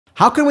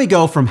How can we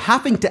go from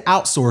having to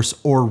outsource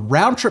or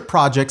round trip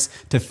projects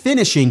to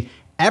finishing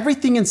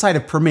everything inside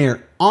of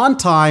Premiere on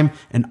time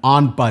and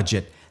on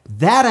budget?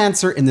 That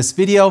answer in this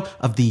video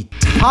of the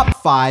top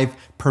 5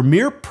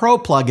 Premiere Pro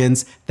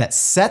plugins that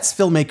sets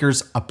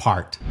filmmakers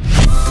apart.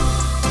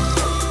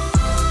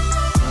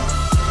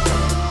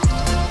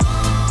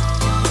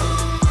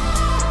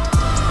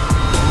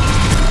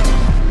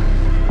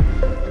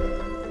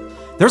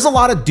 There's a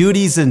lot of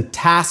duties and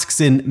tasks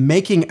in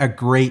making a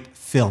great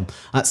film.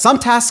 Some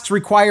tasks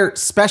require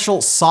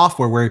special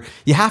software where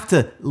you have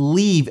to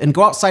leave and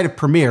go outside of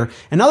Premiere,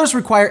 and others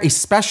require a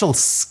special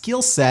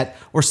skill set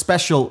or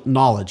special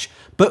knowledge.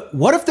 But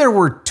what if there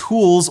were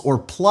tools or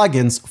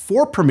plugins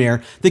for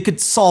Premiere that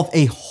could solve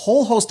a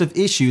whole host of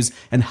issues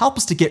and help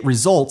us to get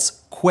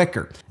results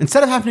quicker?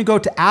 Instead of having to go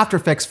to After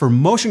Effects for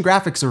motion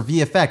graphics or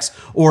VFX,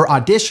 or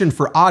Audition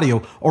for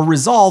audio, or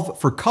Resolve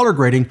for color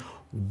grading,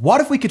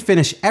 what if we could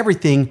finish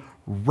everything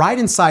right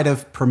inside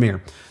of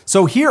Premiere?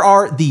 So here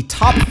are the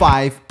top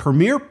 5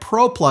 Premiere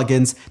Pro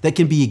plugins that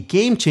can be a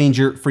game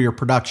changer for your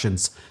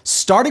productions.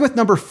 Starting with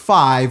number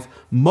 5,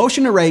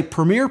 Motion Array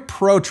Premiere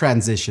Pro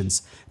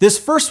Transitions. This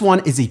first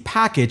one is a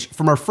package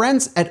from our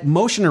friends at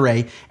Motion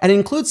Array, and it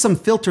includes some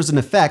filters and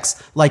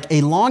effects like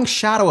a long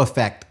shadow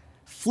effect,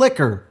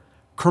 flicker,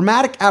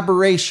 chromatic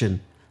aberration,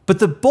 but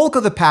the bulk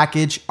of the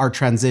package are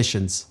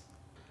transitions.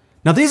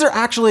 Now these are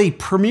actually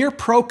Premiere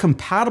Pro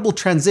compatible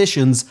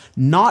transitions,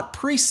 not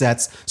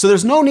presets, so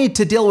there's no need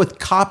to deal with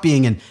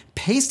copying and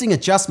pasting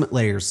adjustment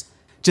layers.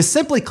 Just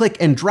simply click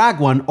and drag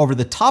one over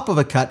the top of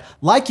a cut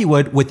like you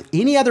would with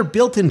any other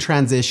built-in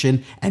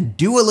transition and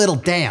do a little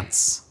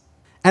dance.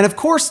 And of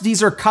course,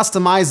 these are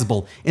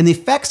customizable. In the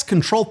effects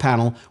control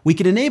panel, we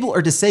can enable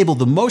or disable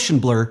the motion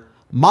blur,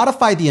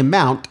 modify the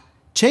amount,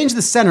 change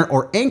the center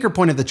or anchor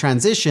point of the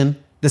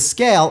transition, the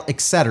scale,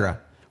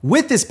 etc.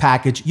 With this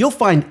package, you'll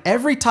find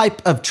every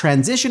type of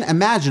transition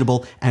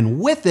imaginable, and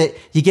with it,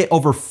 you get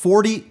over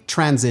 40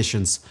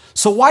 transitions.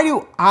 So why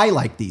do I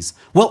like these?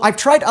 Well, I've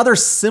tried other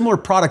similar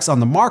products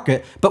on the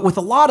market, but with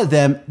a lot of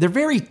them, they're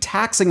very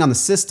taxing on the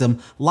system,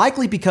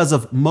 likely because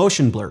of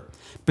motion blur.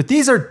 But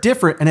these are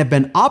different and have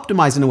been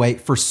optimized in a way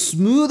for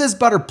smooth as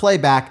butter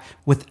playback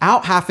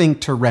without having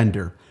to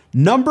render.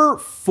 Number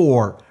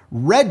 4,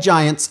 Red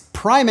Giant's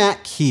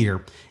Primac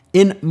Keyer.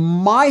 In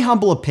my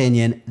humble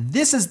opinion,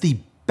 this is the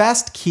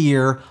best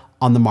keyer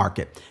on the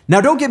market.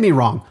 Now don't get me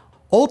wrong,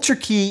 Ultra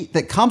Key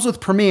that comes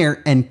with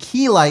Premiere and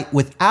Key Light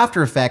with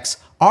After Effects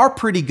are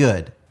pretty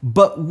good,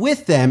 but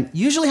with them,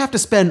 you usually have to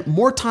spend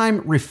more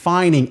time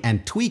refining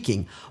and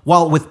tweaking,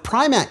 while with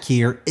Primac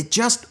Keyer, it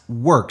just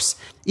works,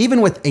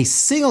 even with a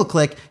single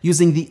click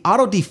using the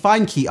Auto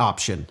Define Key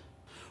option.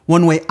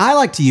 One way I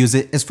like to use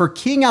it is for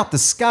keying out the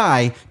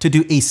sky to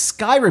do a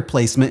sky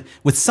replacement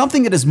with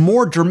something that is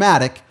more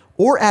dramatic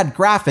or add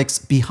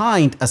graphics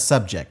behind a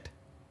subject.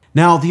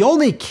 Now, the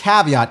only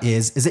caveat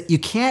is that you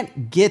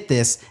can't get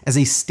this as a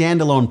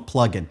standalone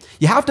plugin.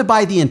 You have to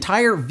buy the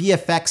entire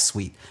VFX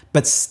suite,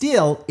 but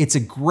still, it's a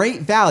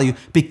great value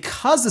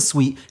because the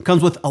suite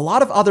comes with a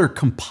lot of other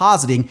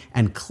compositing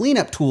and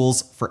cleanup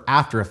tools for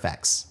After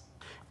Effects.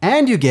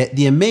 And you get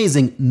the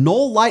amazing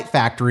Null Light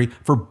Factory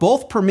for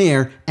both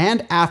Premiere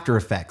and After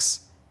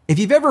Effects. If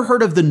you've ever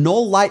heard of the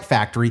Null Light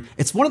Factory,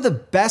 it's one of the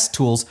best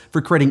tools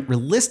for creating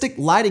realistic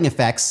lighting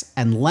effects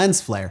and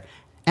lens flare.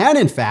 And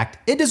in fact,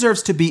 it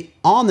deserves to be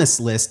on this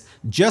list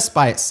just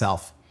by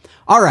itself.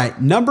 All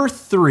right, number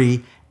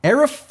 3,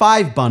 Era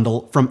 5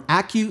 bundle from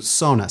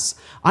Accu-Sonus.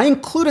 I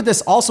included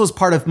this also as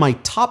part of my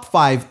top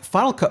 5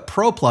 Final Cut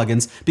Pro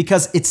plugins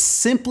because it's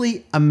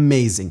simply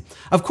amazing.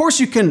 Of course,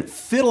 you can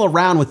fiddle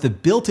around with the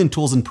built-in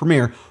tools in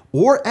Premiere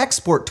or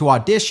export to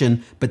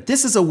Audition, but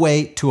this is a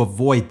way to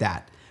avoid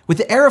that. With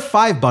the Era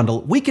 5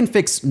 bundle, we can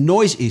fix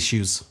noise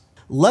issues,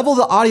 level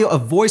the audio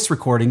of voice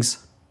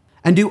recordings,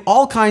 and do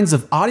all kinds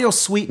of audio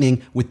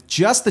sweetening with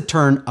just the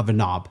turn of a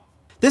knob.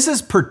 This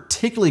is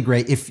particularly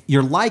great if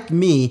you're like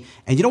me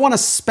and you don't want to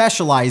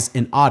specialize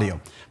in audio,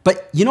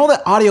 but you know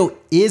that audio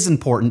is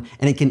important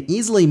and it can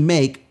easily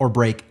make or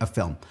break a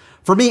film.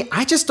 For me,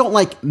 I just don't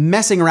like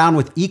messing around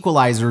with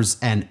equalizers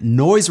and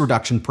noise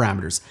reduction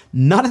parameters.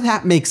 None of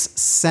that makes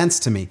sense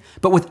to me.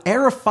 But with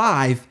Era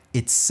 5,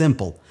 it's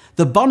simple.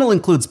 The bundle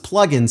includes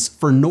plugins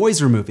for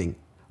noise removing,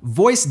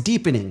 voice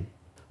deepening,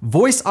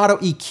 voice auto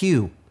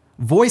EQ,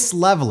 voice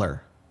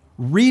leveler,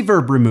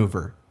 reverb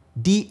remover,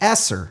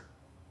 de-esser,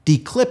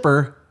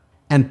 declipper,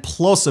 and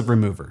plosive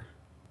remover.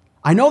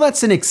 I know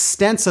that's an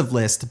extensive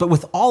list, but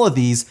with all of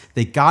these,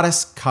 they got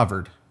us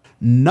covered.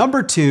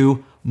 Number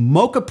 2,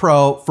 Mocha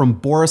Pro from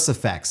Boris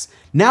Effects.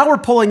 Now we're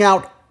pulling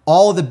out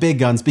all of the big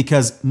guns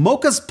because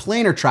Mocha's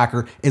planar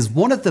tracker is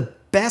one of the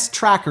best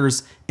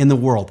trackers in the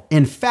world.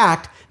 In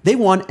fact, they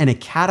won an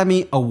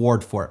Academy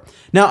Award for it.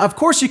 Now, of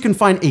course, you can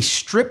find a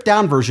stripped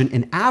down version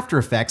in After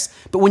Effects,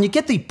 but when you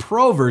get the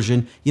Pro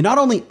version, you not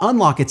only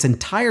unlock its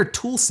entire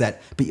tool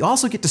set, but you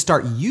also get to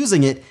start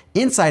using it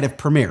inside of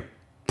Premiere.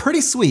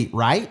 Pretty sweet,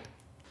 right?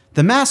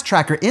 The mask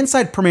tracker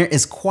inside Premiere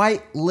is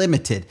quite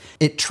limited.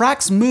 It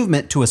tracks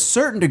movement to a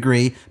certain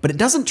degree, but it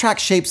doesn't track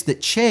shapes that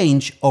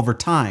change over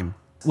time.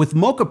 With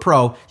Mocha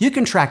Pro, you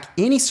can track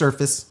any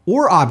surface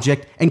or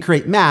object and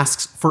create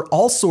masks for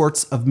all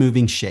sorts of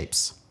moving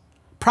shapes.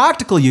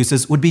 Practical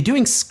uses would be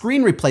doing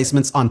screen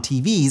replacements on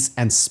TVs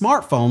and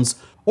smartphones,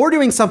 or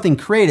doing something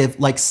creative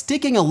like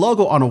sticking a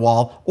logo on a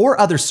wall or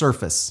other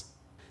surface.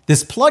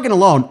 This plugin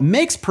alone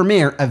makes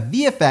Premiere a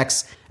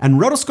VFX and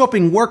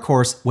rotoscoping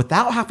workhorse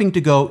without having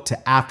to go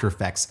to After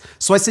Effects,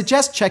 so I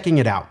suggest checking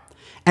it out.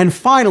 And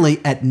finally,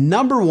 at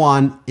number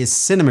 1 is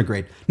cinema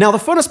grade. Now, the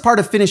funnest part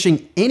of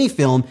finishing any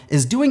film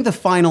is doing the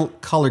final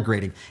color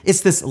grading.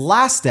 It's this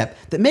last step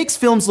that makes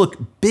films look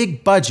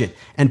big budget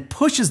and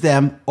pushes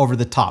them over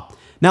the top.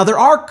 Now, there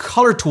are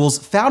color tools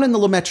found in the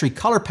Lumetri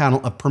color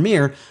panel of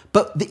Premiere,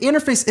 but the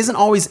interface isn't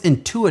always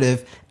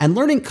intuitive, and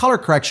learning color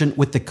correction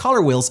with the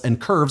color wheels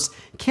and curves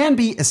can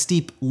be a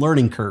steep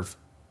learning curve.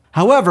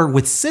 However,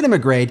 with cinema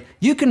grade,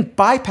 you can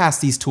bypass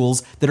these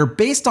tools that are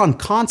based on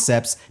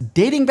concepts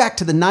dating back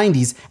to the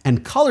 90s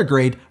and color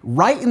grade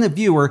right in the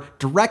viewer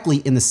directly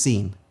in the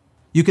scene.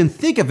 You can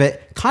think of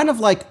it kind of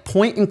like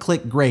point and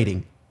click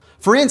grading.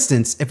 For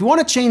instance, if we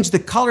want to change the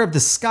color of the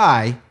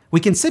sky, we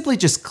can simply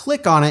just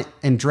click on it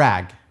and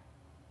drag.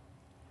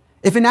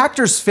 If an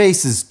actor's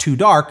face is too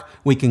dark,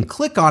 we can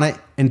click on it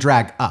and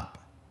drag up.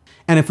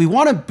 And if we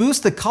want to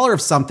boost the color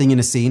of something in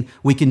a scene,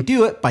 we can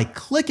do it by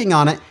clicking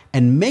on it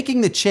and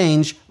making the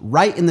change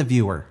right in the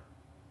viewer.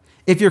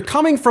 If you're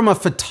coming from a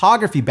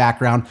photography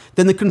background,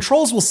 then the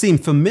controls will seem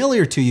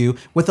familiar to you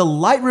with a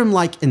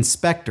Lightroom-like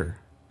inspector.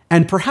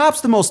 And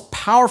perhaps the most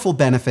powerful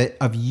benefit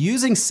of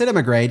using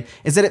Cinema Grade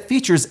is that it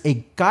features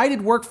a guided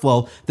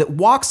workflow that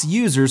walks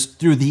users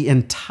through the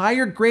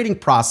entire grading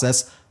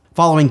process,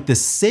 following the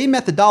same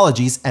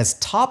methodologies as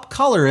top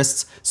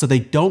colorists so they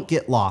don't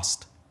get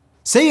lost.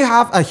 Say you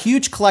have a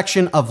huge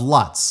collection of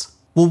LUTs.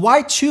 Well,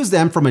 why choose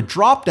them from a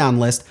drop-down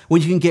list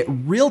when you can get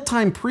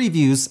real-time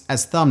previews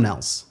as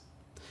thumbnails?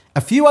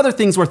 A few other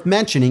things worth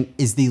mentioning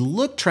is the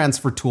look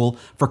transfer tool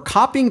for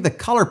copying the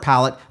color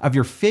palette of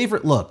your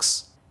favorite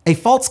looks. A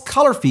false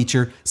color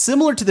feature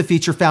similar to the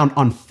feature found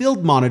on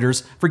field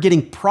monitors for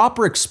getting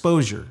proper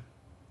exposure.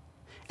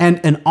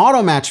 And an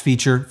auto match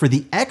feature for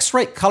the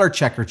X-Rite color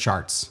checker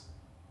charts.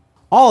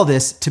 All of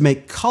this to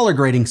make color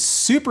grading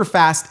super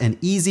fast and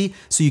easy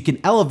so you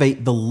can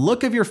elevate the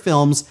look of your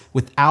films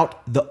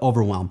without the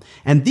overwhelm.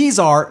 And these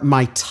are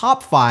my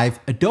top 5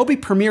 Adobe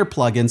Premiere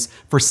plugins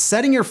for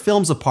setting your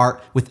films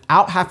apart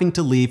without having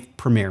to leave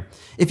Premiere.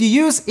 If you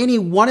use any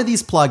one of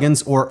these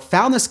plugins or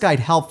found this guide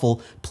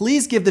helpful,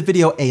 please give the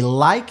video a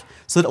like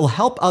so that it will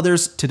help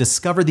others to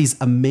discover these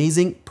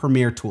amazing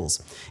Premiere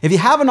tools. If you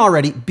haven't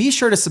already, be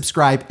sure to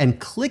subscribe and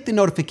click the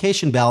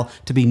notification bell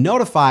to be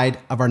notified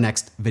of our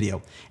next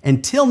video.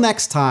 Until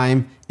next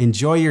time,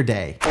 enjoy your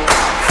day.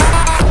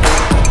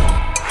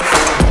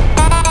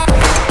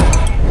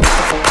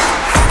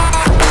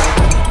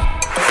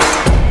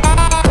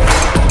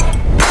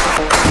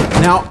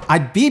 Now,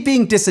 I'd be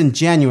being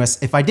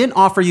disingenuous if I didn't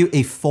offer you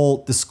a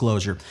full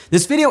disclosure.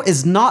 This video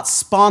is not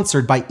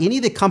sponsored by any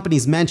of the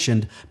companies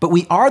mentioned, but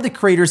we are the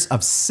creators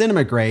of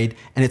Cinema Grade,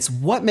 and it's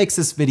what makes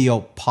this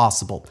video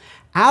possible.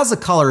 As a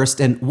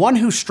colorist and one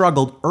who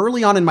struggled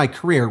early on in my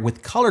career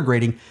with color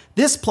grading,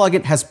 this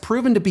plugin has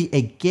proven to be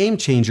a game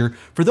changer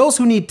for those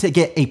who need to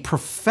get a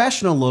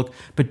professional look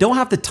but don't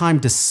have the time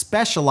to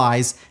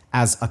specialize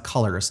as a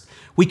colorist.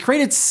 We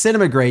created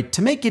Cinema Grade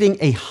to make getting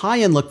a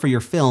high-end look for your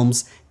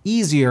films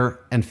easier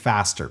and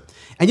faster.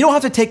 And you don't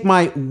have to take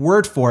my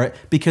word for it,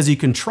 because you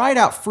can try it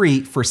out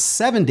free for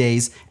 7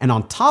 days, and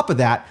on top of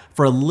that,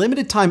 for a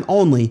limited time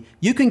only,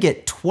 you can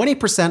get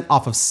 20%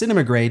 off of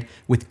Cinema Grade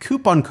with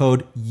coupon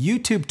code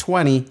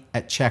YouTube20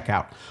 at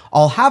checkout.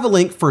 I'll have a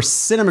link for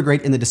Cinema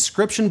Grade in the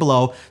description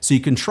below so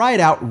you can try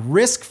it out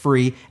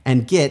risk-free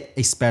and get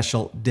a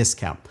special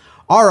discount.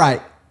 All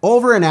right,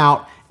 over and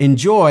out.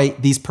 Enjoy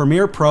these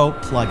Premiere Pro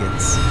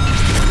plugins.